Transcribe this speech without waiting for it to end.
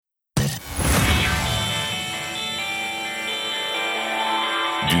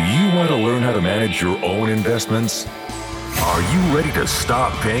want to learn how to manage your own investments? Are you ready to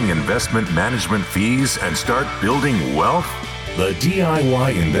stop paying investment management fees and start building wealth? The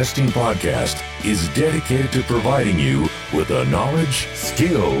DIY Investing Podcast is dedicated to providing you with the knowledge,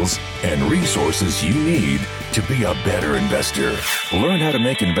 skills, and resources you need to be a better investor. Learn how to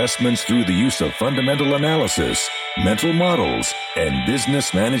make investments through the use of fundamental analysis, mental models, and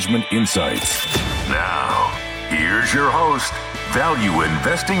business management insights. Now, here's your host, value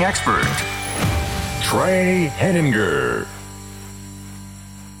investing expert, Trey Henninger.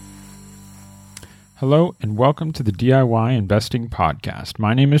 Hello and welcome to the DIY Investing Podcast.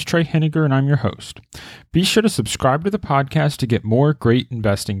 My name is Trey Henninger and I'm your host. Be sure to subscribe to the podcast to get more great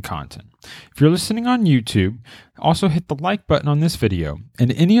investing content. If you're listening on YouTube, also hit the like button on this video.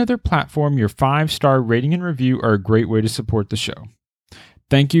 And any other platform, your 5-star rating and review are a great way to support the show.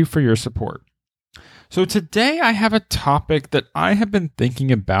 Thank you for your support. So today I have a topic that I have been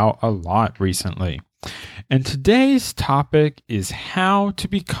thinking about a lot recently. And today's topic is how to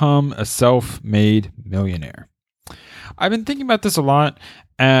become a self-made millionaire. I've been thinking about this a lot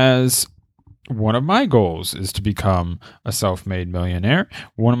as one of my goals is to become a self-made millionaire.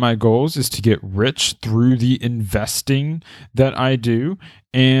 One of my goals is to get rich through the investing that I do.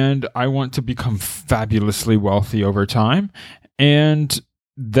 And I want to become fabulously wealthy over time. And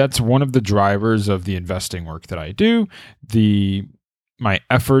that's one of the drivers of the investing work that I do. My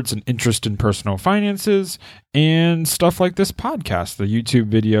efforts and interest in personal finances and stuff like this podcast, the YouTube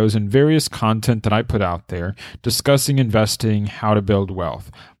videos and various content that I put out there discussing investing, how to build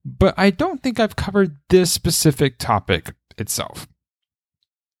wealth. But I don't think I've covered this specific topic itself.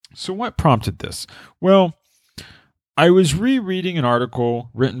 So what prompted this? Well, I was rereading an article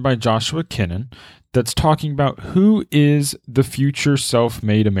written by Joshua Kinnan that's talking about who is the future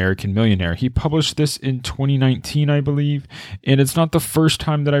self-made American millionaire. He published this in 2019, I believe, and it's not the first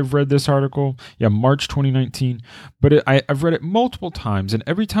time that I've read this article. March 2019, but I've read it multiple times, and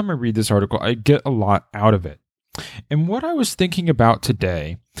every time I read this article, I get a lot out of it. And what I was thinking about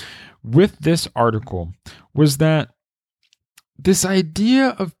today with this article was that this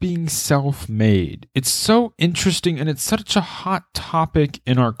idea of being self-made, it's so interesting and it's such a hot topic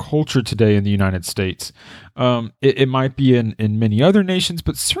in our culture today in the United States. It might be in many other nations,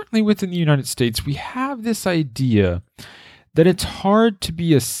 but certainly within the United States, we have this idea that it's hard to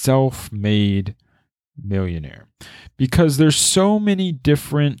be a self-made millionaire because there's so many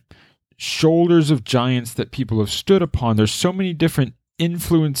different shoulders of giants that people have stood upon. There's so many different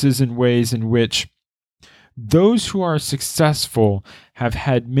influences and ways in which those who are successful have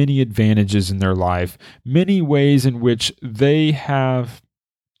had many advantages in their life, many ways in which they have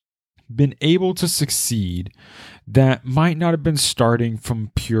been able to succeed that might not have been starting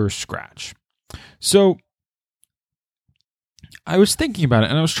from pure scratch. So I was thinking about it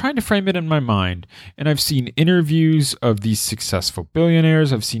and I was trying to frame it in my mind. And I've seen interviews of these successful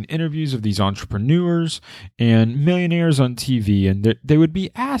billionaires. I've seen interviews of these entrepreneurs and millionaires on TV. And they would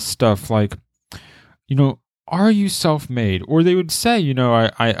be asked stuff like, are you self-made? Or they would say,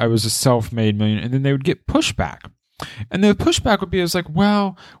 I was a self-made millionaire. And then they would get pushback. And the pushback would be,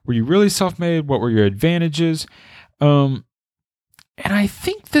 well, were you really self-made? What were your advantages? And I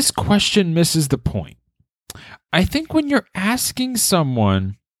think this question misses the point. I think when you're asking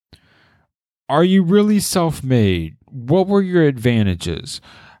someone, are you really self-made? What were your advantages?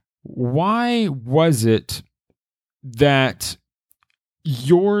 Why was it that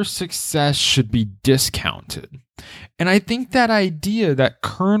your success should be discounted? And I think that idea, that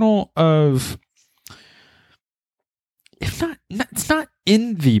kernel of, it's not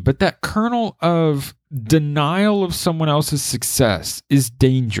envy, but that kernel of denial of someone else's success is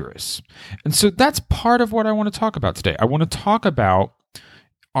dangerous. And so that's part of what I want to talk about today. I want to talk about,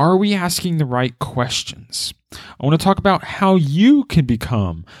 are we asking the right questions? I want to talk about how you can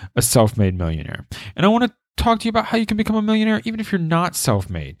become a self-made millionaire. And I want to talk to you about how you can become a millionaire even if you're not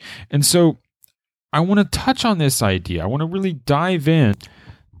self-made. And so I want to touch on this idea. I want to really dive in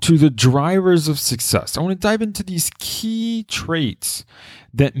to the drivers of success. I want to dive into these key traits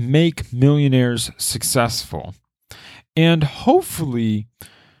that make millionaires successful and hopefully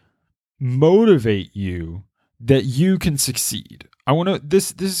motivate you that you can succeed.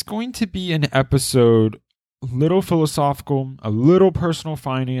 This is going to be an episode a little philosophical, a little personal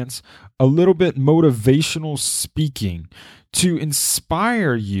finance, a little bit motivational speaking to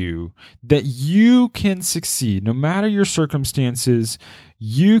inspire you that you can succeed. No matter your circumstances,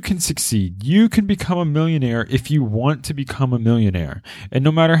 you can succeed. You can become a millionaire if you want to become a millionaire. And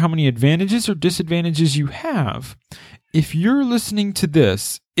no matter how many advantages or disadvantages you have, if you're listening to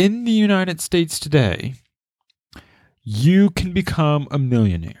this in the United States today, you can become a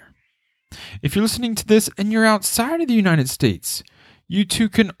millionaire. If you're listening to this and you're outside of the United States, you too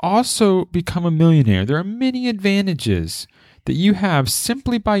can also become a millionaire. There are many advantages that you have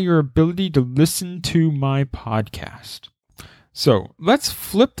simply by your ability to listen to my podcast. So let's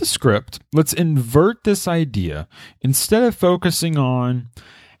flip the script. Let's invert this idea. Instead of focusing on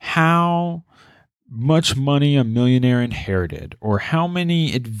how much money a millionaire inherited or how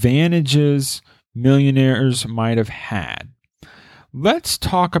many advantages millionaires might have had, let's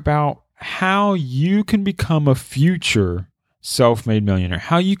talk about how you can become a future self-made millionaire,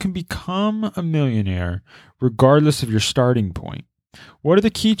 how you can become a millionaire regardless of your starting point. What are the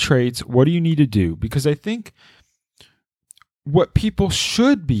key traits? What do you need to do? Because I think what people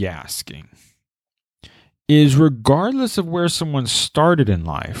should be asking is, regardless of where someone started in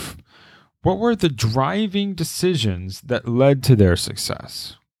life, what were the driving decisions that led to their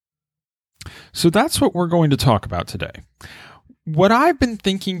success? So that's what we're going to talk about today. What I've been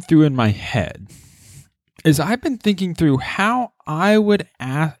thinking through in my head is I've been thinking through how I would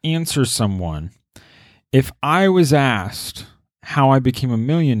answer someone if I was asked how I became a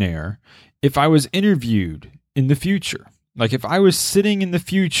millionaire, if I was interviewed in the future. Like if I was sitting in the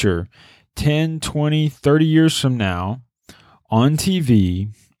future 10, 20, 30 years from now on TV,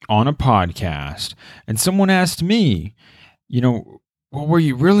 on a podcast, and someone asked me, well, were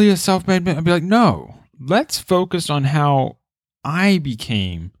you really a self-made man? I'd be like, no, let's focus on how I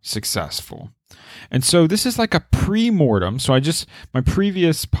became successful. And so this is like a pre-mortem. So my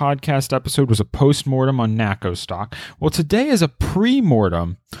previous podcast episode was a post-mortem on NACO stock. Well, today is a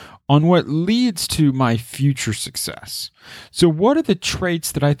pre-mortem on what leads to my future success. So what are the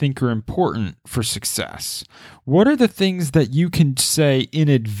traits that I think are important for success? What are the things that you can say in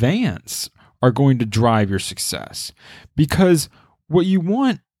advance are going to drive your success? Because what you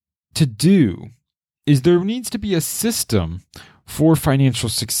want to do is there needs to be a system for financial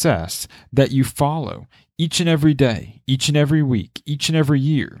success that you follow each and every day, each and every week, each and every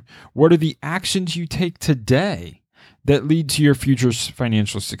year. What are the actions you take today that lead to your future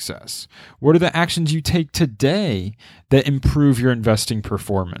financial success? What are the actions you take today that improve your investing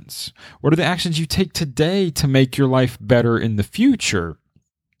performance? What are the actions you take today to make your life better in the future?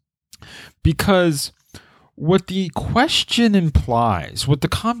 Because what the question implies, what the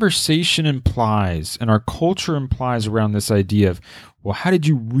conversation implies, and our culture implies around this idea of, well, how did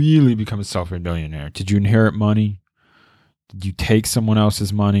you really become a self-made millionaire? Did you inherit money? Did you take someone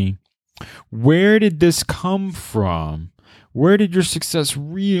else's money? Where did this come from? Where did your success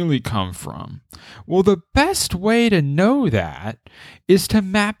really come from? Well, the best way to know that is to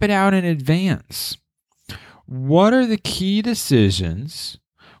map it out in advance. What are the key decisions?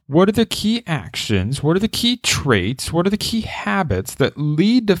 What are the key actions? What are the key traits? What are the key habits that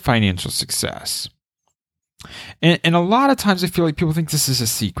lead to financial success? And a lot of times I feel like people think this is a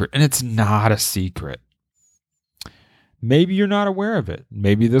secret, and it's not a secret. Maybe you're not aware of it.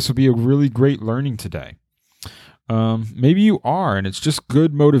 Maybe this will be a really great learning today. Maybe you are, and it's just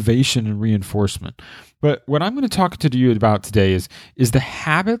good motivation and reinforcement. But what I'm going to talk to you about today is the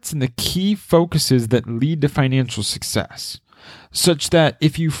habits and the key focuses that lead to financial success, such that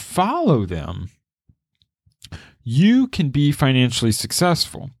if you follow them, you can be financially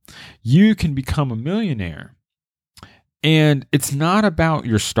successful. You can become a millionaire. And it's not about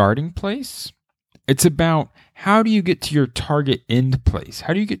your starting place. It's about how do you get to your target end place?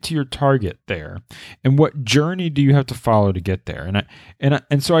 How do you get to your target there? And what journey do you have to follow to get there?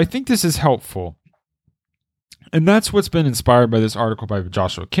 And so I think this is helpful. And that's what's been inspired by this article by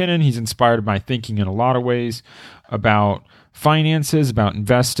Joshua Kinnan. He's inspired my thinking in a lot of ways about finances, about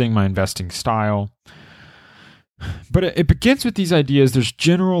investing, my investing style. But it begins with these ideas. There's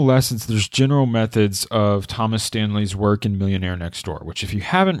general lessons, there's general methods of Thomas Stanley's work in Millionaire Next Door, which if you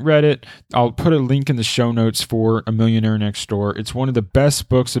haven't read it, I'll put a link in the show notes for A Millionaire Next Door. It's one of the best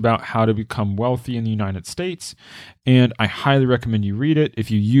books about how to become wealthy in the United States, and I highly recommend you read it.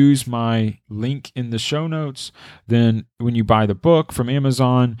 If you use my link in the show notes, then when you buy the book from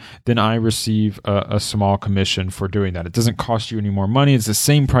Amazon, then I receive a small commission for doing that. It doesn't cost you any more money. It's the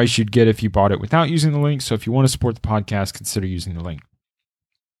same price you'd get if you bought it without using the link. So if you want to support the podcast, consider using the link.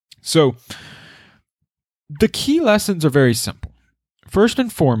 So the key lessons are very simple. First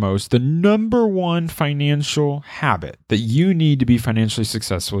and foremost, the number one financial habit that you need to be financially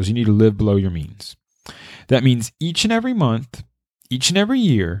successful is you need to live below your means. That means each and every month, each and every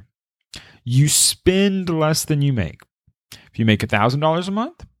year, you spend less than you make. If you make $1,000 a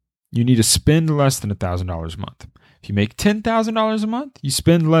month, you need to spend less than $1,000 a month. If you make $10,000 a month, you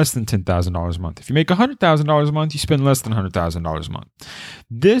spend less than $10,000 a month. If you make $100,000 a month, you spend less than $100,000 a month.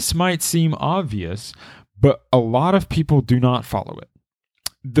 This might seem obvious, but a lot of people do not follow it.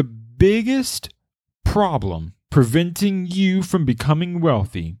 The biggest problem preventing you from becoming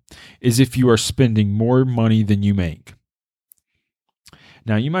wealthy is if you are spending more money than you make.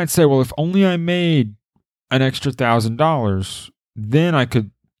 Now, you might say, well, if only I made an extra $1,000, then I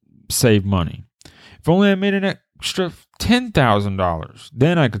could save money. If only I made an extra $10,000,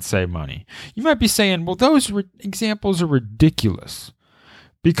 then I could save money. You might be saying, well, those examples are ridiculous.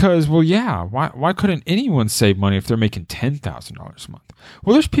 Because, well, yeah, why couldn't anyone save money if they're making $10,000 a month?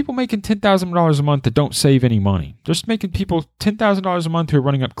 Well, there's people making $10,000 a month that don't save any money. There's making people $10,000 a month who are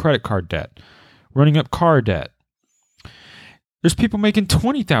running up credit card debt, running up car debt. There's people making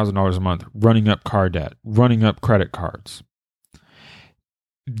 $20,000 a month running up car debt, running up credit cards.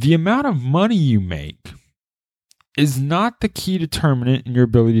 The amount of money you make is not the key determinant in your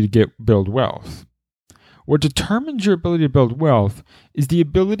ability to build wealth. What determines your ability to build wealth is the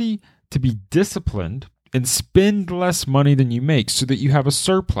ability to be disciplined and spend less money than you make so that you have a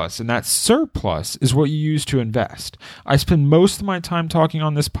surplus. And that surplus is what you use to invest. I spend most of my time talking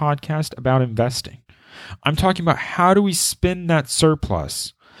on this podcast about investing. I'm talking about how do we spend that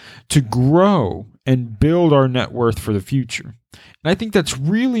surplus to grow and build our net worth for the future. And I think that's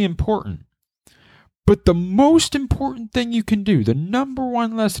really important. But the most important thing you can do, the number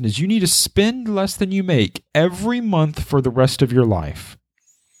one lesson, is you need to spend less than you make every month for the rest of your life.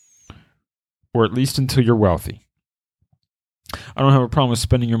 Or at least until you're wealthy. I don't have a problem with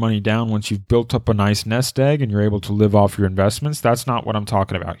spending your money down once you've built up a nice nest egg and you're able to live off your investments. That's not what I'm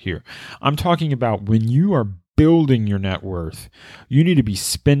talking about here. I'm talking about when you are building your net worth, you need to be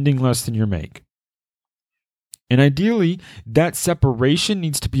spending less than you make. And ideally, that separation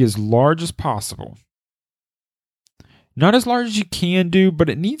needs to be as large as possible. Not as large as you can do, but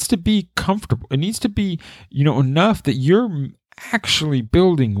it needs to be comfortable. It needs to be, enough that you're actually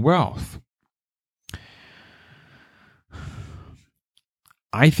building wealth.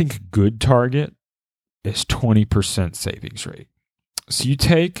 I think a good target is 20% savings rate. So you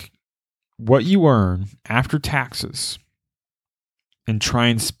take what you earn after taxes and try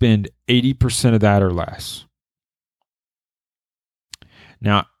and spend 80% of that or less.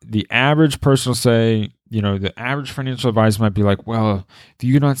 Now, the average person will say, the average financial advisor might be like, well, if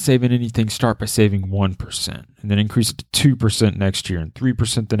you're not saving anything, start by saving 1% and then increase it to 2% next year and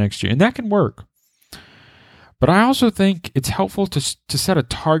 3% the next year. And that can work. But I also think it's helpful to set a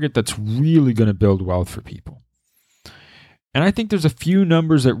target that's really going to build wealth for people. And I think there's a few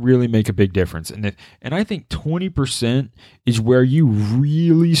numbers that really make a big difference. And I think 20% is where you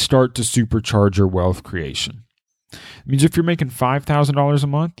really start to supercharge your wealth creation. It means if you're making $5,000 a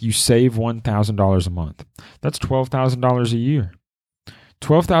month, you save $1,000 a month. That's $12,000 a year.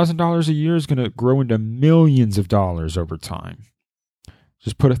 $12,000 a year is going to grow into millions of dollars over time.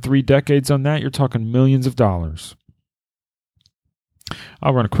 Just put 3 decades on that, you're talking millions of dollars.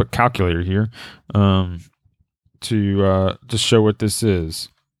 I'll run a quick calculator here to show what this is.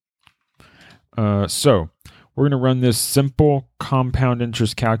 So we're going to run this simple compound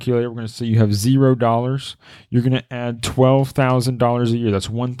interest calculator. We're going to say you have $0. You're going to add $12,000 a year. That's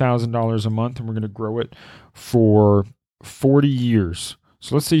 $1,000 a month, and we're going to grow it for 40 years.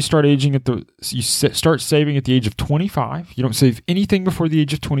 So let's say you start start saving at the age of 25. You don't save anything before the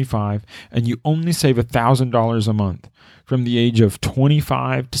age of 25, and you only save $1,000 a month from the age of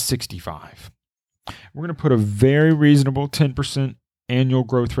 25 to 65. We're going to put a very reasonable 10% annual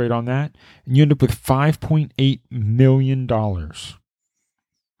growth rate on that, and you end up with $5.8 million.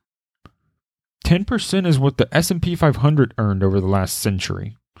 10% is what the S&P 500 earned over the last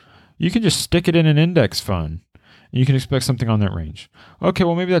century. You can just stick it in an index fund, and you can expect something on that range. Okay,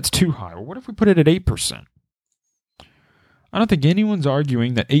 well, maybe that's too high. Well, what if we put it at 8%? I don't think anyone's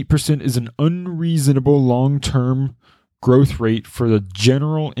arguing that 8% is an unreasonable long-term growth rate for the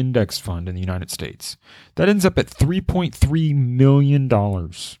general index fund in the United States. That ends up at $3.3 million.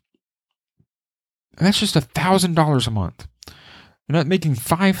 And that's just $1,000 a month. You're not making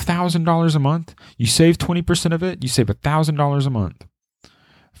 $5,000 a month. You save 20% of it, you save $1,000 a month.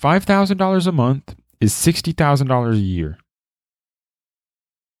 $5,000 a month is $60,000 a year.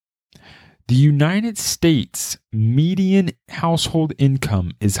 The United States median household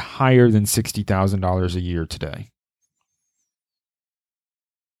income is higher than $60,000 a year today.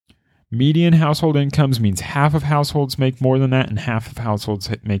 Median household incomes means half of households make more than that and half of households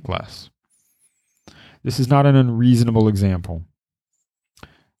make less. This is not an unreasonable example.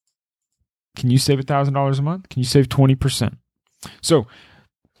 Can you save $1,000 a month? Can you save 20%? So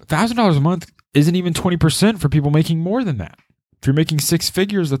 $1,000 a month isn't even 20% for people making more than that. If you're making 6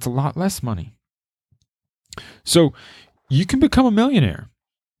 figures, that's a lot less money. So you can become a millionaire.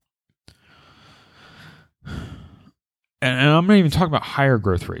 and I'm not even talking about higher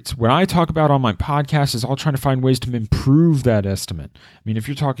growth rates. What I talk about on my podcast is all trying to find ways to improve that estimate. I mean, if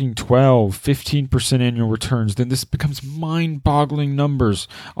you're talking 12, 15% annual returns, then this becomes mind-boggling numbers.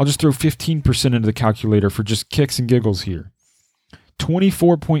 I'll just throw 15% into the calculator for just kicks and giggles here.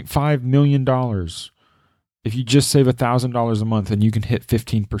 $24.5 million if you just save $1,000 a month and you can hit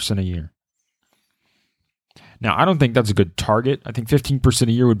 15% a year. Now, I don't think that's a good target. I think 15%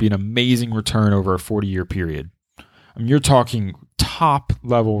 a year would be an amazing return over a 40-year period. I mean, you're talking top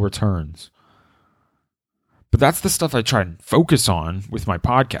level returns. But that's the stuff I try and focus on with my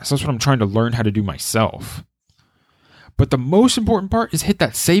podcast. That's what I'm trying to learn how to do myself. But the most important part is hit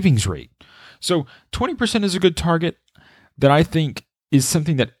that savings rate. So 20% is a good target that I think is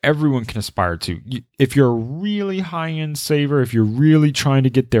something that everyone can aspire to. If you're a really high-end saver, if you're really trying to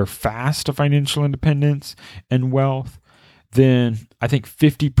get there fast to financial independence and wealth, then I think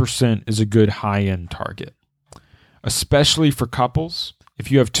 50% is a good high-end target. Especially for couples. If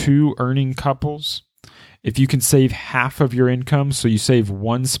you have two earning couples, if you can save half of your income, so you save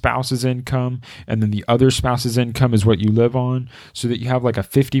one spouse's income and then the other spouse's income is what you live on, so that you have like a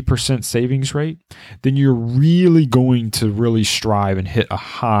 50% savings rate, then you're really going to really strive and hit a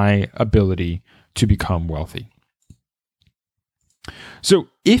high ability to become wealthy. So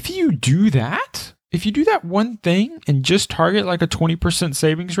if you do that one thing and just target like a 20%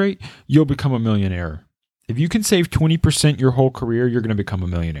 savings rate, you'll become a millionaire. If you can save 20% your whole career, you're going to become a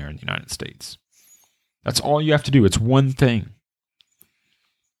millionaire in the United States. That's all you have to do. It's one thing.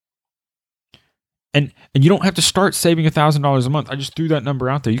 And you don't have to start saving $1,000 a month. I just threw that number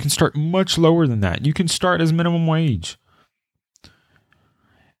out there. You can start much lower than that. You can start as minimum wage.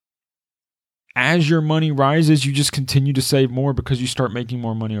 As your money rises, you just continue to save more because you start making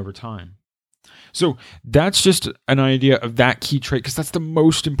more money over time. So that's just an idea of that key trait, because that's the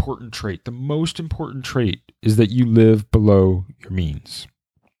most important trait. The most important trait is that you live below your means.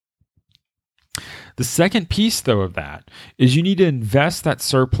 The second piece, though, of that is you need to invest that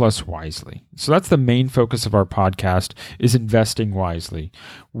surplus wisely. So that's the main focus of our podcast, is investing wisely.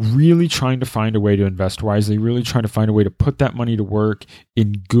 Really trying to find a way to invest wisely, really trying to find a way to put that money to work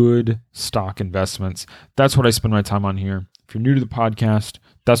in good stock investments. That's what I spend my time on here. If you're new to the podcast,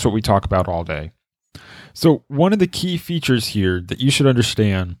 that's what we talk about all day. So one of the key features here that you should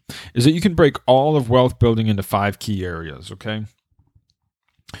understand is that you can break all of wealth building into 5 key areas, okay?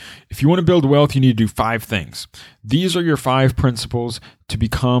 If you want to build wealth, you need to do 5 things. These are your 5 principles to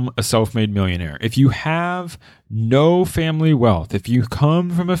become a self-made millionaire. If you have no family wealth, if you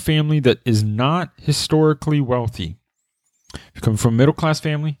come from a family that is not historically wealthy, if you come from a middle-class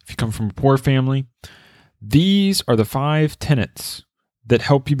family, if you come from a poor family, these are the 5 tenets that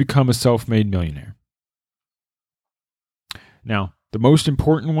help you become a self-made millionaire. Now, the most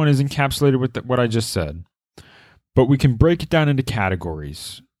important one is encapsulated with what I just said, but we can break it down into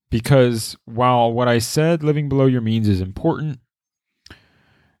categories, because while what I said, living below your means, is important,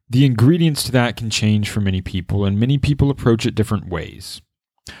 the ingredients to that can change for many people, and many people approach it different ways.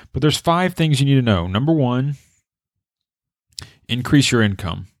 But there's 5 things you need to know. Number 1, increase your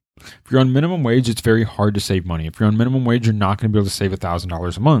income. If you're on minimum wage, it's very hard to save money. If you're on minimum wage, you're not going to be able to save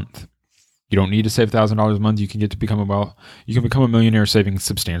 $1,000 a month. You don't need to save $1,000 a month. You can become a millionaire saving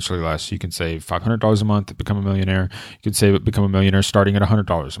substantially less. You can save $500 a month to become a millionaire. You can become a millionaire starting at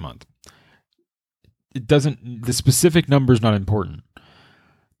 $100 a month. The specific number is not important.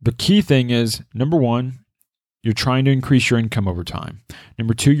 The key thing is, number 1, you're trying to increase your income over time.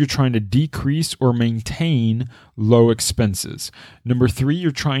 Number 2, you're trying to decrease or maintain low expenses. Number 3,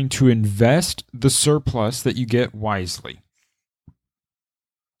 you're trying to invest the surplus that you get wisely.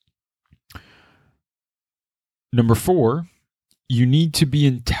 Number 4, you need to be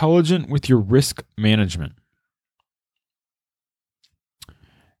intelligent with your risk management.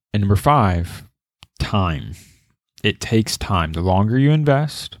 And number 5, time. It takes time. The longer you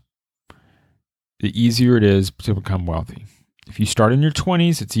invest, the easier it is to become wealthy. If you start in your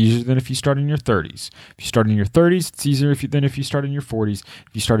 20s, it's easier than if you start in your 30s. If you start in your 30s, it's easier than if you start in your 40s.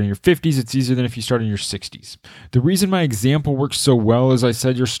 If you start in your 50s, it's easier than if you start in your 60s. The reason my example works so well is I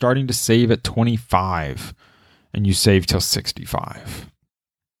said you're starting to save at 25. And you save till 65.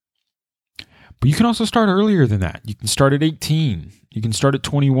 But you can also start earlier than that. You can start at 18. You can start at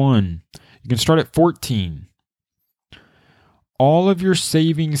 21. You can start at 14. All of your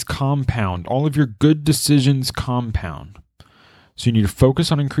savings compound. All of your good decisions compound. So you need to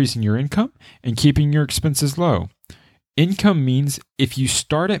focus on increasing your income and keeping your expenses low. Income means if you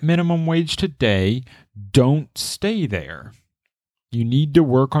start at minimum wage today, don't stay there. You need to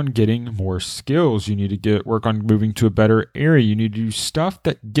work on getting more skills. You need to work on moving to a better area. You need to do stuff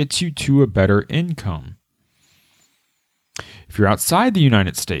that gets you to a better income. If you're outside the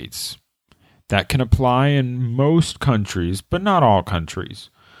United States, that can apply in most countries, but not all countries.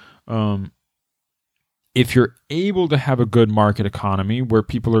 If you're able to have a good market economy where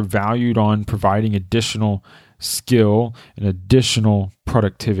people are valued on providing additional skill and additional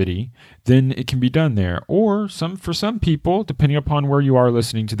productivity, then it can be done there. Or for some people, depending upon where you are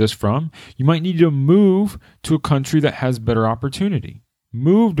listening to this from, you might need to move to a country that has better opportunity.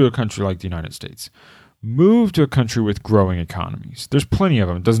 Move to a country like the United States. Move to a country with growing economies. There's plenty of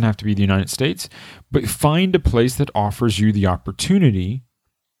them. It doesn't have to be the United States, but find a place that offers you the opportunity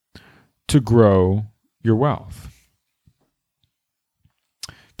to grow your wealth.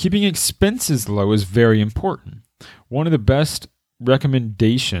 Keeping expenses low is very important. One of the best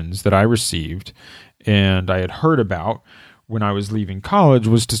recommendations that I received and I had heard about when I was leaving college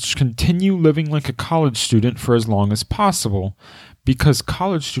was to continue living like a college student for as long as possible, because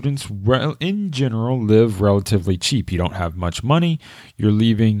college students in general live relatively cheap. You don't have much money. You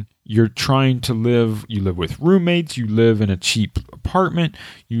live with roommates, you live in a cheap apartment,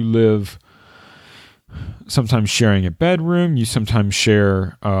 you live sometimes sharing a bedroom. You sometimes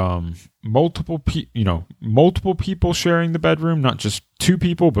share multiple people sharing the bedroom, not just two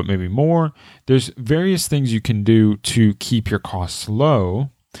people, but maybe more. There's various things you can do to keep your costs low.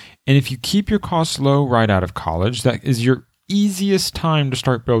 And if you keep your costs low right out of college, that is your easiest time to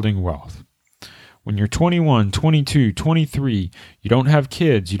start building wealth. When you're 21, 22, 23, you don't have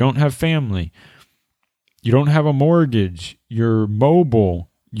kids, you don't have family, you don't have a mortgage, you're mobile,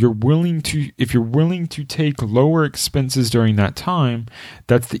 if you're willing to take lower expenses during that time,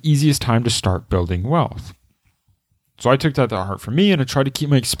 that's the easiest time to start building wealth. So I took that to heart for me, and I try to keep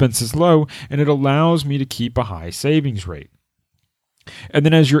my expenses low, and it allows me to keep a high savings rate. And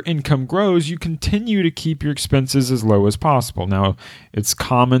then as your income grows, you continue to keep your expenses as low as possible. Now, it's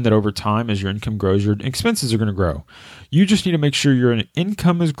common that over time, as your income grows, your expenses are going to grow. You just need to make sure your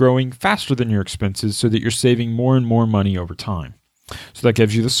income is growing faster than your expenses so that you're saving more and more money over time. So that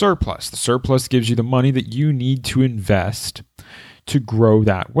gives you the surplus. The surplus gives you the money that you need to invest to grow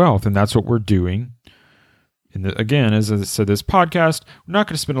that wealth. And that's what we're doing. And again, as I said, this podcast, we're not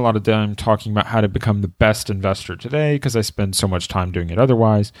going to spend a lot of time talking about how to become the best investor today, because I spend so much time doing it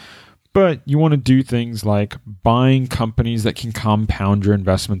otherwise. But you want to do things like buying companies that can compound your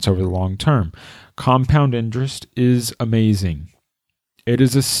investments over the long term. Compound interest is amazing. It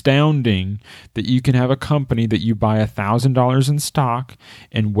is astounding that you can have a company that you buy $1,000 in stock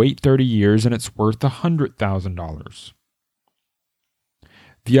and wait 30 years and it's worth $100,000.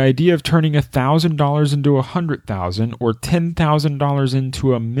 The idea of turning $1,000 into $100,000 or $10,000 into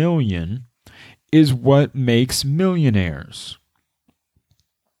 $1 million is what makes millionaires.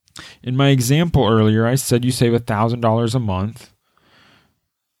 In my example earlier, I said you save $1,000 a month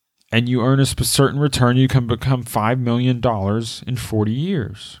and you earn a certain return, you can become $5 million in 40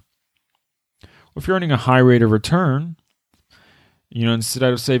 years. Well, if you're earning a high rate of return,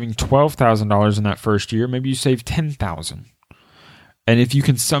 instead of saving $12,000 in that first year, maybe you save $10,000. And if you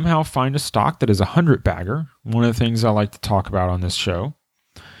can somehow find a stock that is a 100-bagger, one of the things I like to talk about on this show,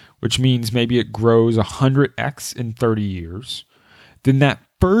 which means maybe it grows 100x in 30 years, then that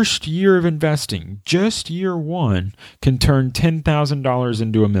first year of investing, just year one, can turn $10,000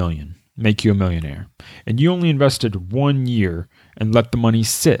 into $1 million, make you a millionaire. And you only invested 1 year and let the money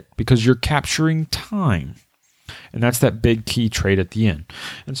sit because you're capturing time. And that's that big key trade at the end.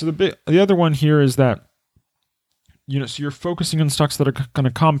 And so the other one here is that, so you're focusing on stocks that are going to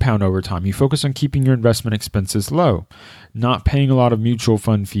compound over time. You focus on keeping your investment expenses low, not paying a lot of mutual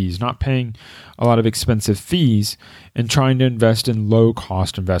fund fees, not paying a lot of expensive fees, and trying to invest in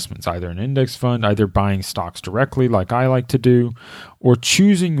low-cost investments, either an index fund, either buying stocks directly like I like to do, or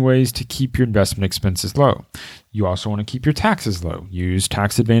choosing ways to keep your investment expenses low. You also want to keep your taxes low. Use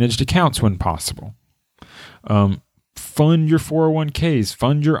tax-advantaged accounts when possible. Fund your 401ks,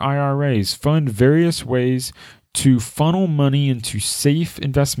 fund your IRAs, fund various ways to funnel money into safe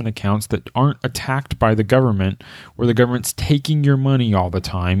investment accounts that aren't attacked by the government, where the government's taking your money all the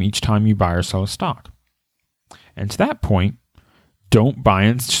time each time you buy or sell a stock. And to that point, don't buy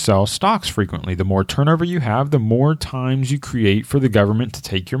and sell stocks frequently. The more turnover you have, the more times you create for the government to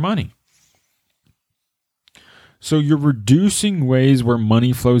take your money. So you're reducing ways where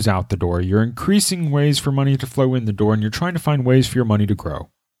money flows out the door. You're increasing ways for money to flow in the door, and you're trying to find ways for your money to grow.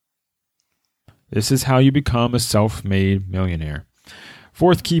 This is how you become a self-made millionaire.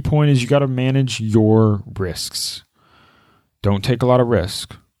 Fourth key point is you got to manage your risks. Don't take a lot of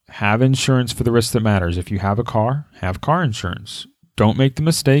risk. Have insurance for the risk that matters. If you have a car, have car insurance. Don't make the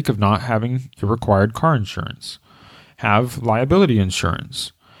mistake of not having your required car insurance. Have liability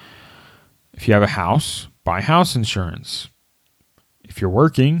insurance. If you have a house, buy house insurance. If you're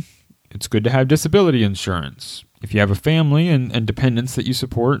working, it's good to have disability insurance. If you have a family and dependents that you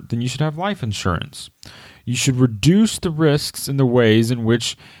support, then you should have life insurance. You should reduce the risks in the ways in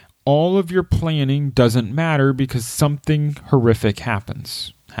which all of your planning doesn't matter because something horrific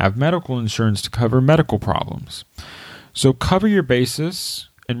happens. Have medical insurance to cover medical problems. So cover your bases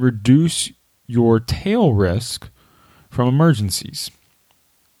and reduce your tail risk from emergencies.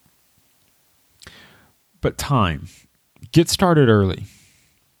 But time. Get started early.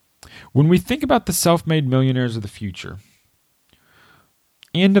 When we think about the self-made millionaires of the future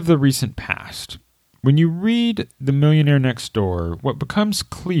and of the recent past, when you read The Millionaire Next Door, what becomes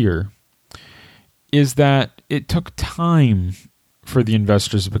clear is that it took time for the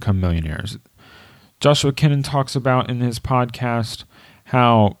investors to become millionaires. Joshua Kinnan talks about in his podcast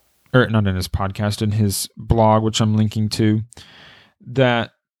in his blog, which I'm linking to,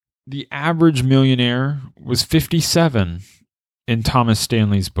 that the average millionaire was 57 in Thomas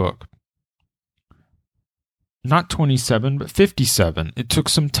Stanley's book. Not 27, but 57. It took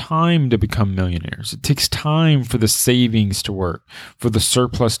some time to become millionaires. It takes time for the savings to work, for the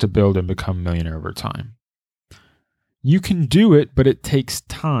surplus to build and become a millionaire over time. You can do it, but it takes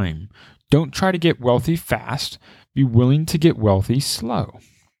time. Don't try to get wealthy fast. Be willing to get wealthy slow.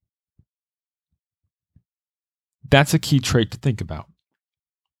 That's a key trait to think about.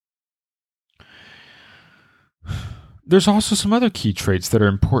 There's also some other key traits that are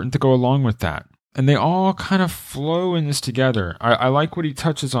important to go along with that. And they all kind of flow in this together. I like what he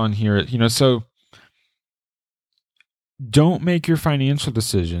touches on here. So don't make your financial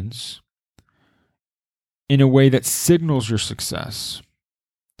decisions in a way that signals your success.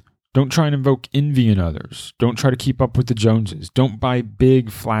 Don't try and invoke envy in others. Don't try to keep up with the Joneses. Don't buy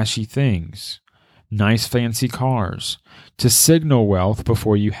big, flashy things, nice, fancy cars, to signal wealth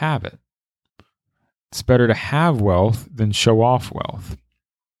before you have it. It's better to have wealth than show off wealth.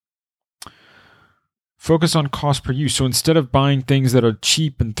 Focus on cost per use. So instead of buying things that are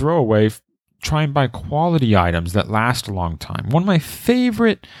cheap and throwaway, try and buy quality items that last a long time. One of my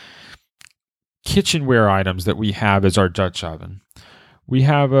favorite kitchenware items that we have is our Dutch oven. We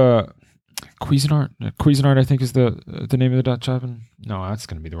have a Cuisinart. Cuisinart, I think, is the name of the Dutch oven. No, that's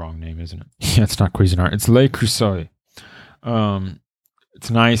going to be the wrong name, isn't it? Yeah, it's not Cuisinart. It's Le Creuset. It's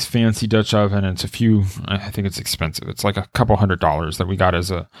a nice, fancy Dutch oven, and I think it's expensive. It's like a couple $100 that we got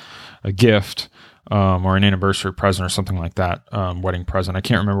as a gift. Or an anniversary present or something like that, wedding present. I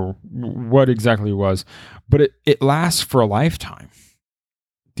can't remember what exactly it was, but it lasts for a lifetime.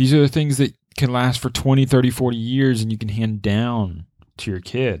 These are the things that can last for 20, 30, 40 years and you can hand down to your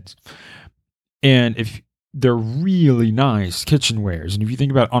kids. And if they're really nice kitchenwares, and if you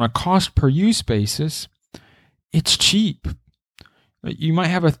think about it on a cost per use basis, it's cheap. You might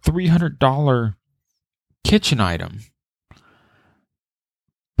have a $300 kitchen item,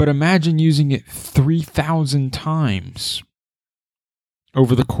 but imagine using it 3,000 times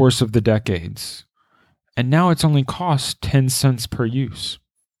over the course of the decades. And now it's only cost 10 cents per use.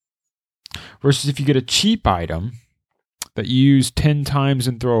 Versus if you get a cheap item that you use 10 times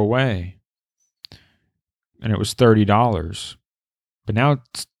and throw away, and it was $30, but now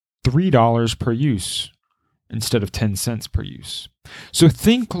it's $3 per use instead of 10 cents per use. So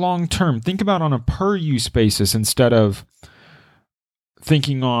think long term. Think about on a per use basis instead of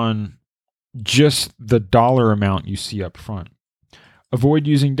thinking on just the dollar amount you see up front. Avoid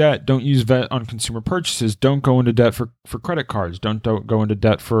using debt. Don't use debt on consumer purchases. Don't go into debt for credit cards. Don't go into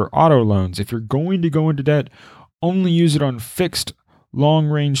debt for auto loans. If you're going to go into debt, only use it on fixed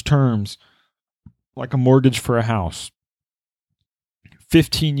long-range terms, like a mortgage for a house.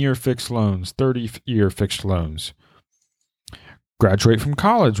 15-year fixed loans, 30-year fixed loans. Graduate from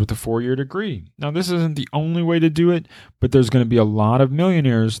college with a 4-year degree. Now, this isn't the only way to do it, but there's going to be a lot of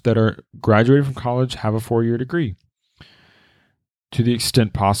millionaires that are graduating from college, have a 4-year degree. To the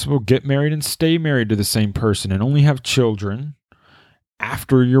extent possible, get married and stay married to the same person and only have children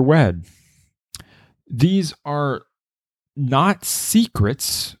after you're wed. These are not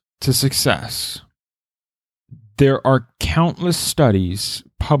secrets to success. There are countless studies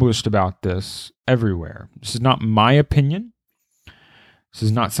published about this everywhere. This is not my opinion. This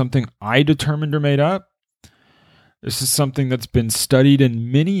is not something I determined or made up. This is something that's been studied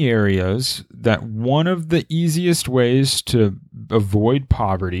in many areas, that one of the easiest ways to avoid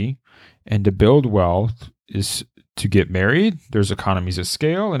poverty and to build wealth is to get married. There's economies of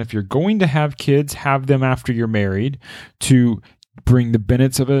scale. And if you're going to have kids, have them after you're married to bring the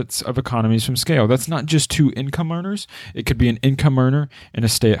benefits of economies from scale. That's not just two income earners. It could be an income earner and a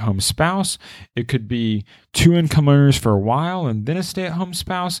stay-at-home spouse. It could be two income earners for a while and then a stay-at-home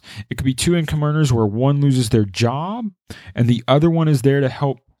spouse. It could be two income earners where one loses their job and the other one is there to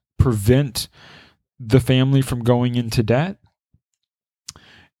help prevent the family from going into debt.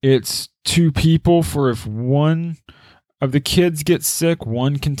 It's two people for if one of the kids gets sick,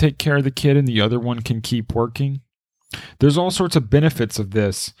 one can take care of the kid and the other one can keep working. There's all sorts of benefits of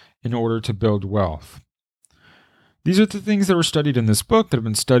this in order to build wealth. These are the things that were studied in this book that have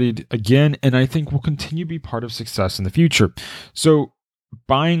been studied again, and I think will continue to be part of success in the future. So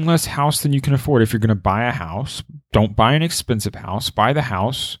buying less house than you can afford. If you're going to buy a house, don't buy an expensive house. Buy the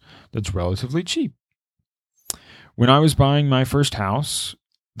house that's relatively cheap. When I was buying my first house,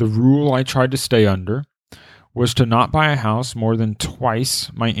 the rule I tried to stay under was to not buy a house more than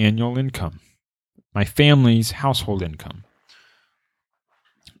twice my annual income. My family's household income.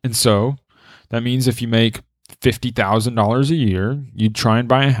 And so that means if you make $50,000 a year, you'd try and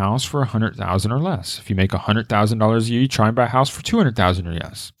buy a house for $100,000 or less. If you make $100,000 a year, you try and buy a house for $200,000 or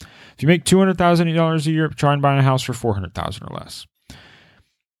less. If you make $200,000 a year, try and buy a house for $400,000 or less.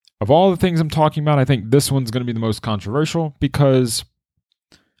 Of all the things I'm talking about, I think this one's going to be the most controversial because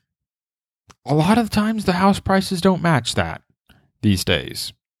a lot of times the house prices don't match that these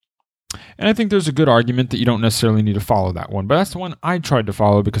days. And I think there's a good argument that you don't necessarily need to follow that one, but that's the one I tried to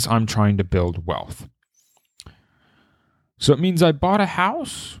follow because I'm trying to build wealth. So it means I bought a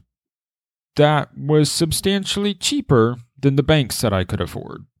house that was substantially cheaper than the bank said I could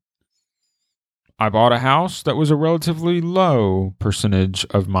afford. I bought a house that was a relatively low percentage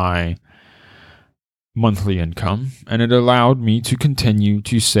of my monthly income, and it allowed me to continue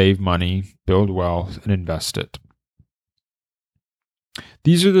to save money, build wealth, and invest it.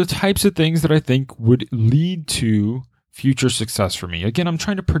 These are the types of things that I think would lead to future success for me. Again, I'm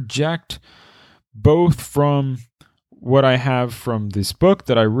trying to project both from what I have from this book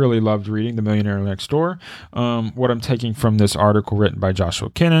that I really loved reading, The Millionaire Next Door, what I'm taking from this article written by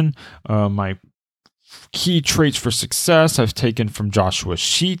Joshua Kinnan, my key traits for success I've taken from Joshua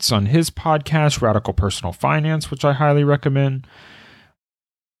Sheets on his podcast, Radical Personal Finance, which I highly recommend.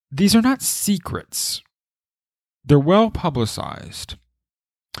 These are not secrets. They're well publicized.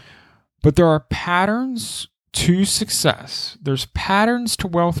 But there are patterns to success. There's patterns to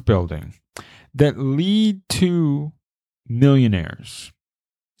wealth building that lead to millionaires.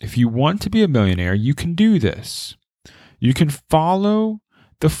 If you want to be a millionaire, you can do this. You can follow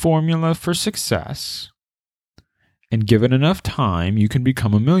the formula for success, and given enough time, you can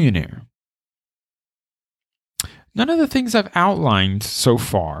become a millionaire. None of the things I've outlined so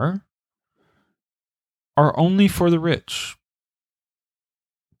far are only for the rich.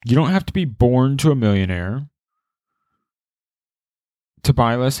 You don't have to be born to a millionaire to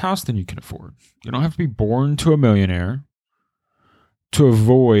buy less house than you can afford. You don't have to be born to a millionaire to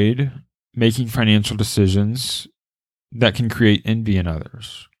avoid making financial decisions that can create envy in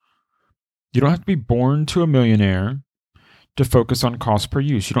others. You don't have to be born to a millionaire to focus on cost per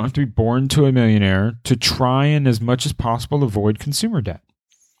use. You don't have to be born to a millionaire to try and, as much as possible, avoid consumer debt.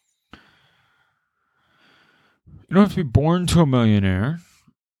 You don't have to be born to a millionaire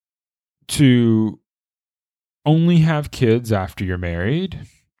to only have kids after you're married,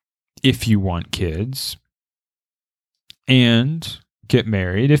 if you want kids, and get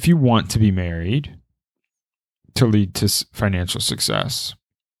married if you want to be married to lead to financial success.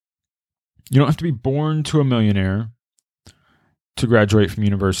 You don't have to be born to a millionaire to graduate from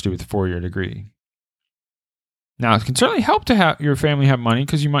university with a 4-year degree. Now, it can certainly help to have your family have money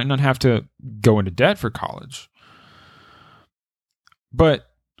because you might not have to go into debt for college. But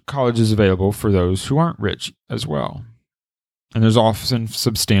college is available for those who aren't rich as well. And there's often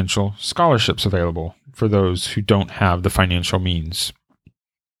substantial scholarships available for those who don't have the financial means.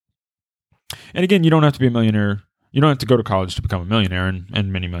 And again, you don't have to be a millionaire. You don't have to go to college to become a millionaire,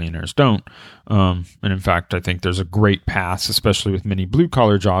 and many millionaires don't. And in fact, I think there's a great path, especially with many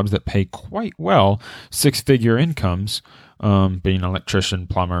blue-collar jobs that pay quite well, 6-figure incomes, being an electrician,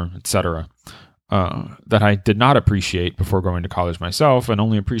 plumber, etc., that I did not appreciate before going to college myself and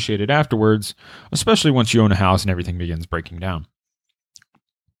only appreciated afterwards, especially once you own a house and everything begins breaking down.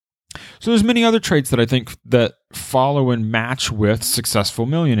 So there's many other traits that I think that follow and match with successful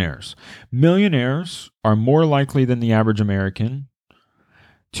millionaires. Millionaires are more likely than the average American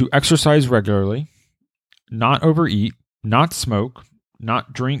to exercise regularly, not overeat, not smoke,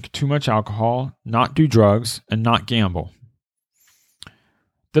 not drink too much alcohol, not do drugs, and not gamble.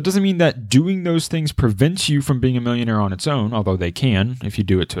 That doesn't mean that doing those things prevents you from being a millionaire on its own, although they can if you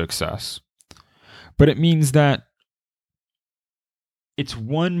do it to excess. But it means that It's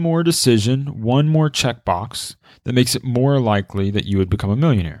one more decision, one more checkbox that makes it more likely that you would become a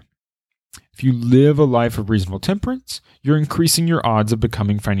millionaire. If you live a life of reasonable temperance, you're increasing your odds of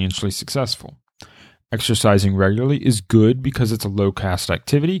becoming financially successful. Exercising regularly is good because it's a low-cost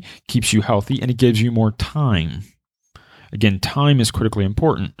activity, keeps you healthy, and it gives you more time. Again, time is critically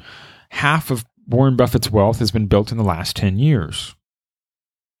important. Half of Warren Buffett's wealth has been built in the last 10 years.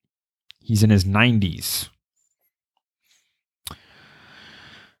 He's in his 90s.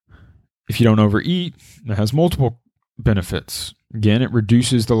 If you don't overeat, it has multiple benefits. Again, it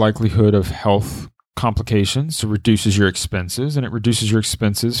reduces the likelihood of health complications, it reduces your expenses, and it reduces your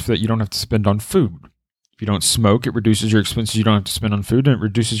expenses so that you don't have to spend on food. If you don't smoke, it reduces your expenses you don't have to spend on food, and it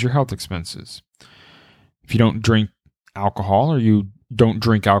reduces your health expenses. If you don't drink alcohol or you don't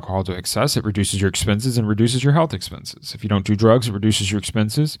drink alcohol to excess, it reduces your expenses and reduces your health expenses. If you don't do drugs, it reduces your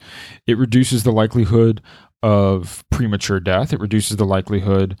expenses. It reduces the likelihood of premature death. It reduces the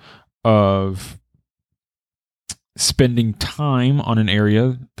likelihood of spending time on an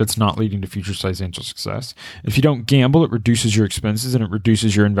area that's not leading to future financial success. If you don't gamble, it reduces your expenses and it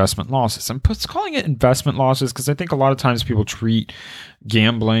reduces your investment losses. I'm calling it investment losses because I think a lot of times people treat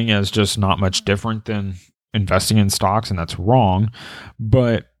gambling as just not much different than investing in stocks, and that's wrong.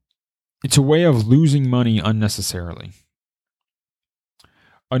 But it's a way of losing money unnecessarily.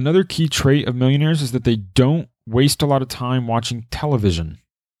 Another key trait of millionaires is that they don't waste a lot of time watching television.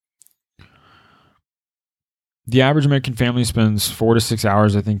 The average American family spends 4 to 6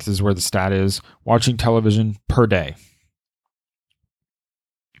 hours, I think this is where the stat is, watching television per day.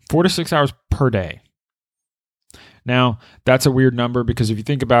 4 to 6 hours per day. Now, that's a weird number because if you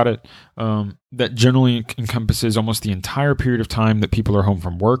think about it, that generally encompasses almost the entire period of time that people are home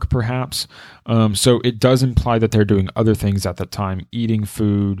from work, perhaps. So it does imply that they're doing other things at that time, eating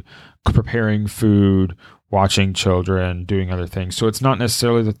food, preparing food, watching children, doing other things. So it's not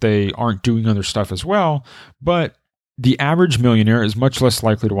necessarily that they aren't doing other stuff as well, but the average millionaire is much less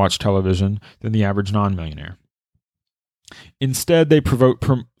likely to watch television than the average non-millionaire. Instead, they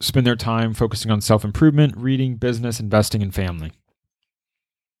spend their time focusing on self-improvement, reading, business, investing, and family.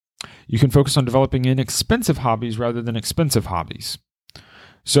 You can focus on developing inexpensive hobbies rather than expensive hobbies.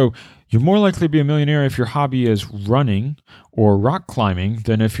 So you're more likely to be a millionaire if your hobby is running or rock climbing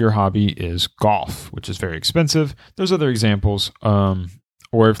than if your hobby is golf, which is very expensive. There's other examples.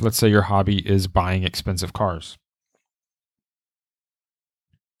 Or if, let's say, your hobby is buying expensive cars.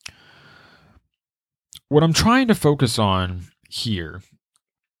 What I'm trying to focus on here,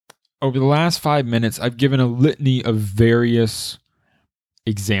 over the last 5 minutes, I've given a litany of various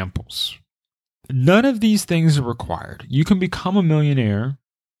examples. None of these things are required. You can become a millionaire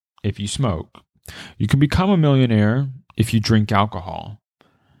if you smoke. You can become a millionaire if you drink alcohol.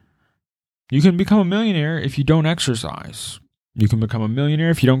 You can become a millionaire if you don't exercise. You can become a millionaire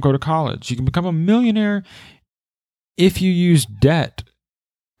if you don't go to college. You can become a millionaire if you use debt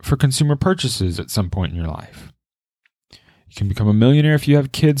for consumer purchases at some point in your life. You can become a millionaire if you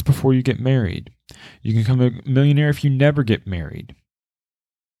have kids before you get married. You can become a millionaire if you never get married.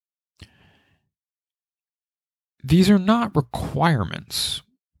 These are not requirements.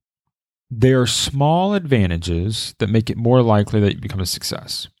 They are small advantages that make it more likely that you become a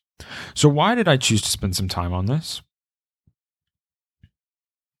success. So why did I choose to spend some time on this?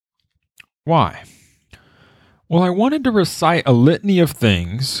 Why? Well, I wanted to recite a litany of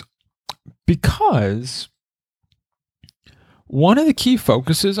things because one of the key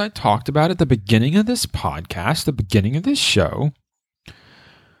focuses I talked about at the beginning of this podcast, the beginning of this show,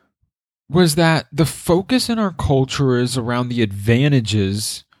 was that the focus in our culture is around the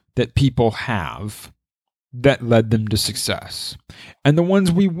advantages that people have that led them to success. And the ones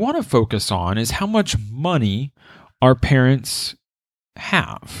we want to focus on is how much money our parents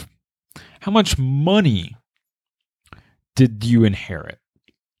have. How much money did you inherit?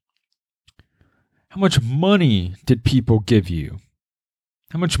 How much money did people give you?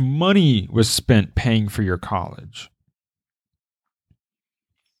 How much money was spent paying for your college?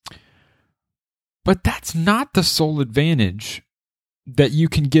 But that's not the sole advantage that you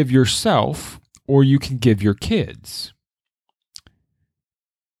can give yourself or you can give your kids.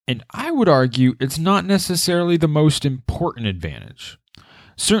 And I would argue it's not necessarily the most important advantage.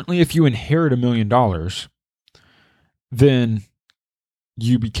 Certainly if you inherit $1 million, then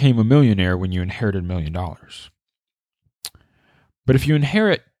you became a millionaire when you inherited $1 million. But if you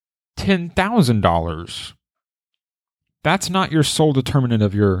inherit $10,000, that's not your sole determinant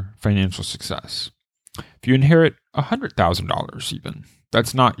of your financial success. If you inherit $100,000 even,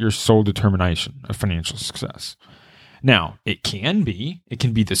 that's not your sole determination of financial success. Now, it can be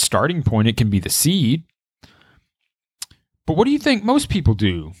the starting point, it can be the seed, But what do you think most people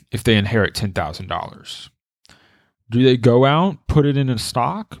do if they inherit $10,000? Do they go out, put it in a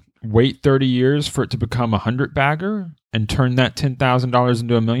stock, wait 30 years for it to become a 100-bagger and turn that $10,000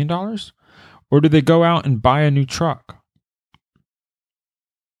 into $1 million? Or do they go out and buy a new truck?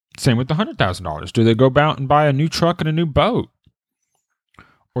 Same with the $100,000. Do they go out and buy a new truck and a new boat?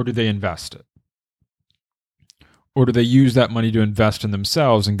 Or do they invest it? Or do they use that money to invest in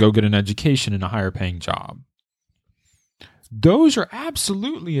themselves and go get an education and a higher paying job? Those are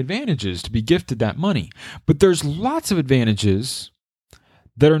absolutely advantages to be gifted that money. But there's lots of advantages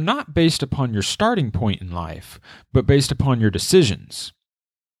that are not based upon your starting point in life, but based upon your decisions.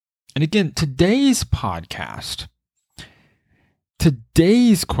 And again, today's podcast,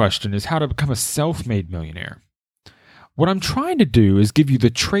 today's question is how to become a self-made millionaire. What I'm trying to do is give you the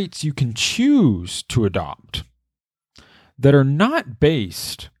traits you can choose to adopt that are not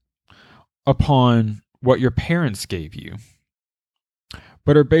based upon what your parents gave you,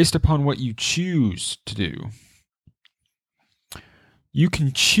 but are based upon what you choose to do. You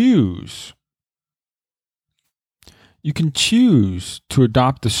can choose to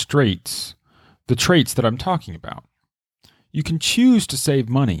adopt the traits that I'm talking about. You can choose to save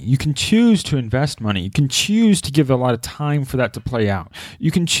money. You can choose to invest money. You can choose to give a lot of time for that to play out.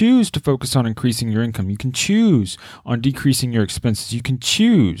 You can choose to focus on increasing your income. You can choose on decreasing your expenses. You can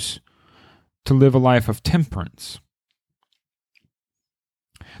choose to live a life of temperance.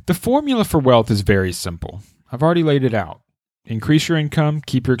 The formula for wealth is very simple. I've already laid it out. Increase your income,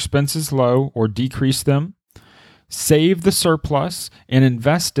 keep your expenses low or decrease them, save the surplus and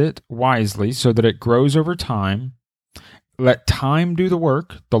invest it wisely so that it grows over time. Let time do the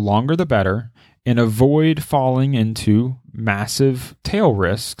work, the longer the better, and avoid falling into massive tail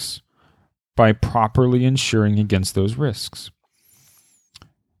risks by properly insuring against those risks.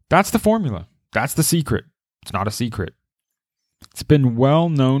 That's the formula. That's the secret. It's not a secret. It's been well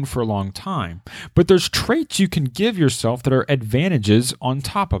known for a long time, but there's traits you can give yourself that are advantages on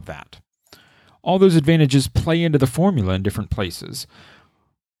top of that. All those advantages play into the formula in different places,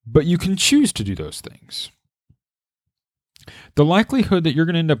 but you can choose to do those things. The likelihood that you're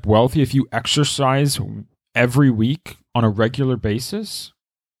going to end up wealthy if you exercise every week on a regular basis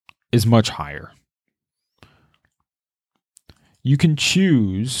is much higher. You can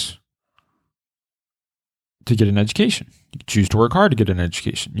choose to get an education. You can choose to work hard to get an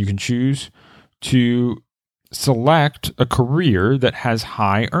education. You can choose to select a career that has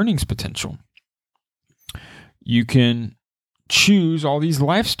high earnings potential. You can choose all these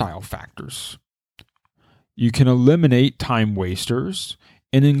lifestyle factors. You can eliminate time wasters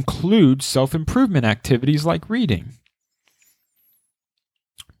and include self-improvement activities like reading.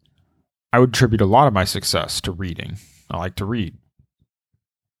 I would attribute a lot of my success to reading. I like to read.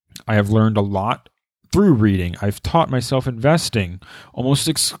 I have learned a lot through reading. I've taught myself investing almost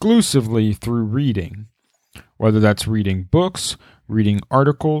exclusively through reading, whether that's reading books, reading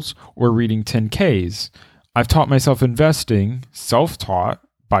articles, or reading 10Ks. I've taught myself investing, self-taught,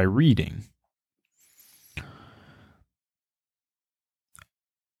 by reading.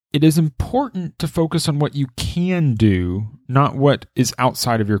 It is important to focus on what you can do, not what is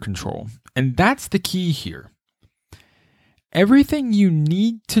outside of your control. And that's the key here. Everything you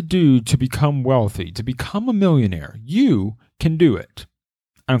need to do to become wealthy, to become a millionaire, you can do it.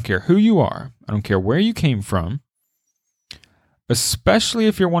 I don't care who you are. I don't care where you came from. Especially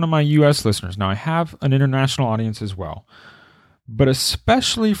if you're one of my U.S. listeners. Now, I have an international audience as well. But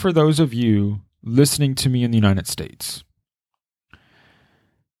especially for those of you listening to me in the United States.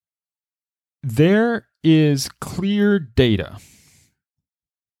 There is clear data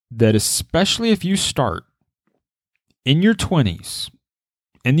that especially if you start in your 20s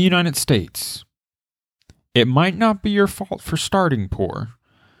in the United States, it might not be your fault for starting poor,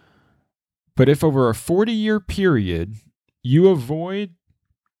 but if over a 40-year period you avoid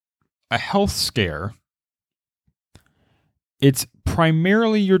a health scare, it's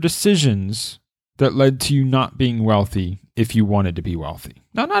primarily your decisions that led to you not being wealthy if you wanted to be wealthy.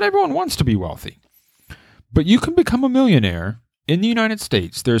 Now, not everyone wants to be wealthy, but you can become a millionaire in the United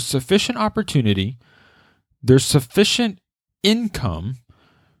States. There's sufficient opportunity, there's sufficient income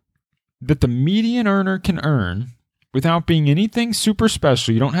that the median earner can earn without being anything super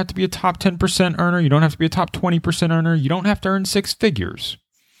special. You don't have to be a top 10% earner. You don't have to be a top 20% earner. You don't have to earn six figures.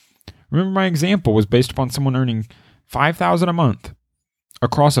 Remember, my example was based upon someone earning $5,000 a month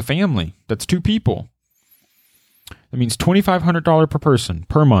across a family. That's two people. That means $2,500 per person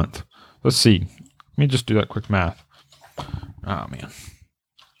per month. Let's see. Let me just do that quick math. Oh, man.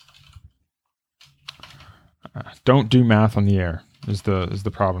 Don't do math on the air is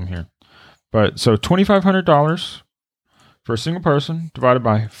the problem here. But so $2,500 for a single person divided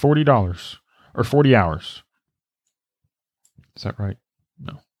by $40 or 40 hours. Is that right?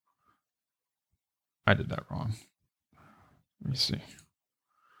 No. I did that wrong. Let me see.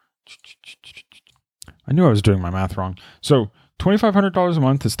 I knew I was doing my math wrong. So $2,500 a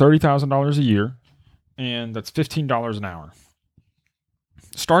month is $30,000 a year, and that's $15 an hour.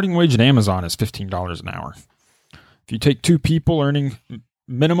 Starting wage at Amazon is $15 an hour. If you take two people earning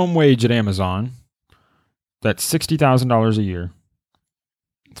minimum wage at Amazon, that's $60,000 a year.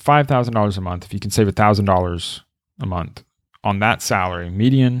 $5,000 a month. If you can save $1,000 a month on that salary,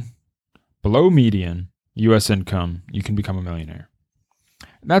 median, below median U.S. income, you can become a millionaire.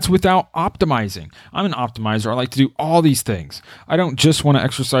 That's without optimizing. I'm an optimizer. I like to do all these things. I don't just want to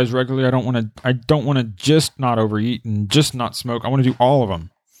exercise regularly. I don't want to just not overeat and just not smoke. I want to do all of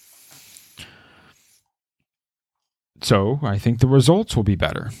them. So I think the results will be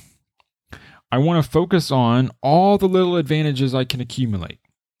better. I want to focus on all the little advantages I can accumulate.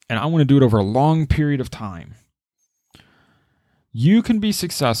 And I want to do it over a long period of time. You can be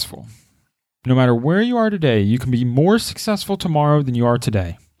successful. No matter where you are today, you can be more successful tomorrow than you are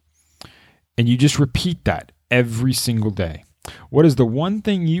today. And you just repeat that every single day. What is the one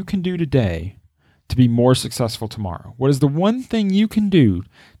thing you can do today to be more successful tomorrow? What is the one thing you can do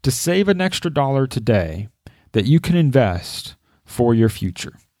to save an extra dollar today that you can invest for your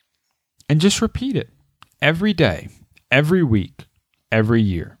future? And just repeat it every day, every week, every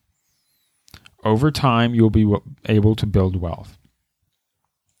year. Over time, you'll be able to build wealth.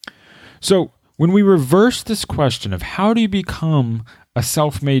 So when we reverse this question of how do you become a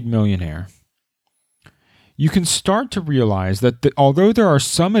self-made millionaire, you can start to realize that although there are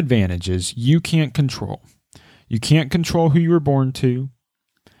some advantages you can't control. You can't control who you were born to,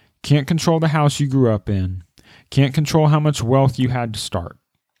 can't control the house you grew up in, can't control how much wealth you had to start.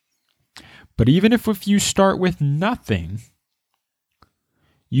 But even if you start with nothing,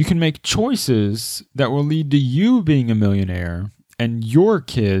 you can make choices that will lead to you being a millionaire and your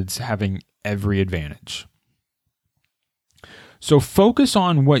kids having every advantage. So focus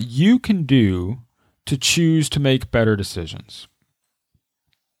on what you can do to choose to make better decisions.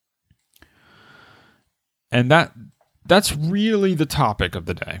 And that's really the topic of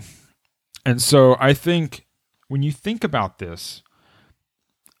the day. And so I think when you think about this,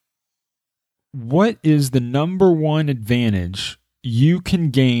 what is the number one advantage you can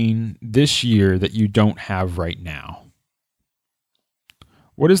gain this year that you don't have right now?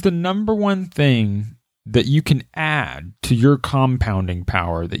 What is the number one thing that you can add to your compounding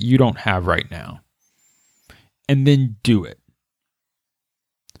power that you don't have right now? And then do it.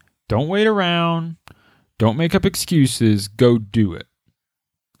 Don't wait around. Don't make up excuses. Go do it.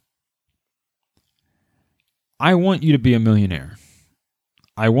 I want you to be a millionaire.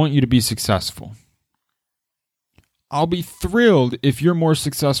 I want you to be successful. I'll be thrilled if you're more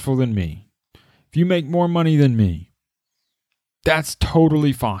successful than me. If you make more money than me. That's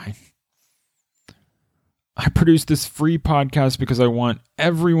totally fine. I produce this free podcast because I want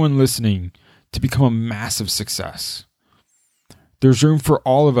everyone listening to become a massive success. There's room for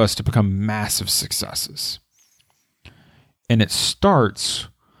all of us to become massive successes. And it starts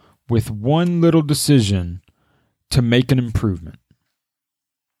with one little decision to make an improvement.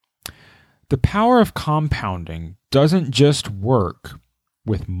 The power of compounding doesn't just work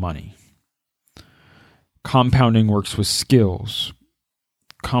with money. Compounding works with skills.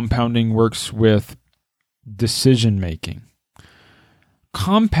 Compounding works with decision making.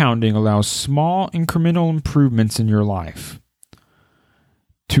 Compounding allows small incremental improvements in your life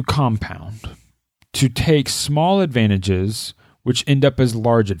to compound, to take small advantages which end up as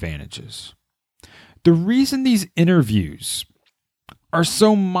large advantages. The reason these interviews are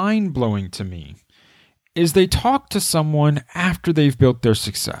so mind-blowing to me is they talk to someone after they've built their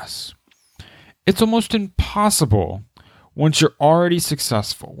success. It's almost impossible once you're already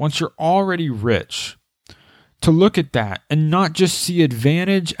successful, once you're already rich, to look at that and not just see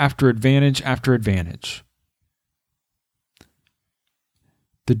advantage after advantage after advantage.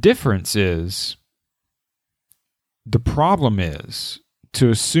 The difference is, the problem is to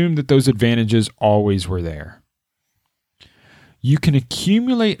assume that those advantages always were there. You can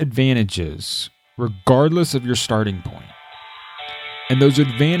accumulate advantages regardless of your starting point. And those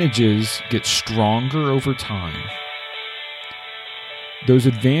advantages get stronger over time. Those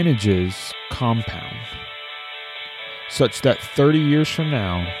advantages compound, such that 30 years from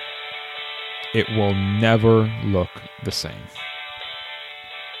now, it will never look the same.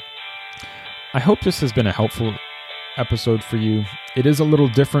 I hope this has been a helpful episode for you. It is a little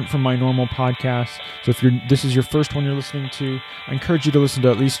different from my normal podcast. So if this is your first one you're listening to, I encourage you to listen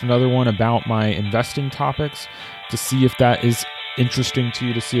to at least another one about my investing topics to see if that is interesting to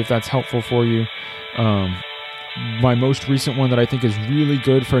you, to see if that's helpful for you. My most recent one that I think is really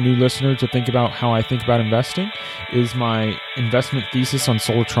good for a new listener to think about how I think about investing is my investment thesis on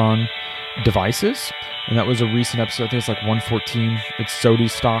Solartron devices. And that was a recent episode. I think it's like 114. It's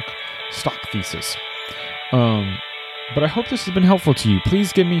Sodi's stock thesis. But I hope this has been helpful to you.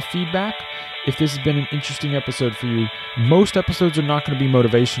 Please give me feedback if this has been an interesting episode for you. Most episodes are not going to be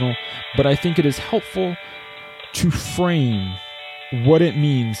motivational, but I think it is helpful to frame what it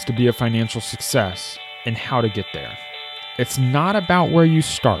means to be a financial success and how to get there. It's not about where you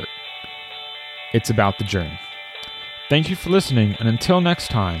start. It's about the journey. Thank you for listening, and until next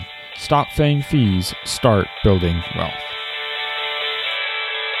time, stop paying fees, start building wealth.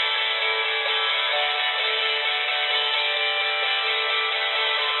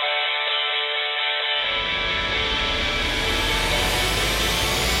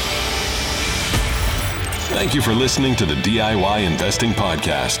 Thank you for listening to the DIY Investing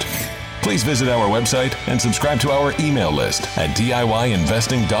Podcast. Please visit our website and subscribe to our email list at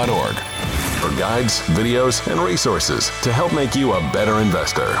DIYinvesting.org for guides, videos, and resources to help make you a better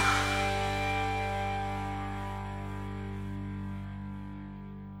investor.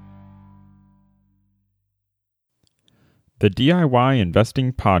 The DIY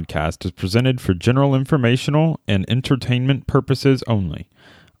Investing Podcast is presented for general informational and entertainment purposes only.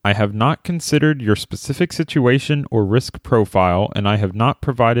 I have not considered your specific situation or risk profile, and I have not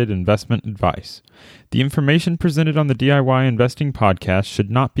provided investment advice. The information presented on the DIY Investing Podcast should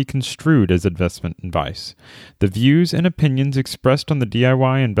not be construed as investment advice. The views and opinions expressed on the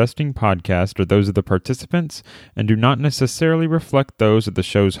DIY Investing Podcast are those of the participants and do not necessarily reflect those of the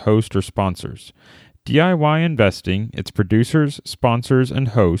show's host or sponsors. DIY Investing, its producers, sponsors, and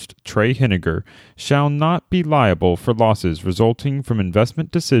host, Trey Henniger, shall not be liable for losses resulting from investment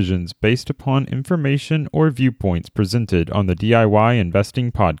decisions based upon information or viewpoints presented on the DIY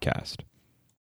Investing Podcast.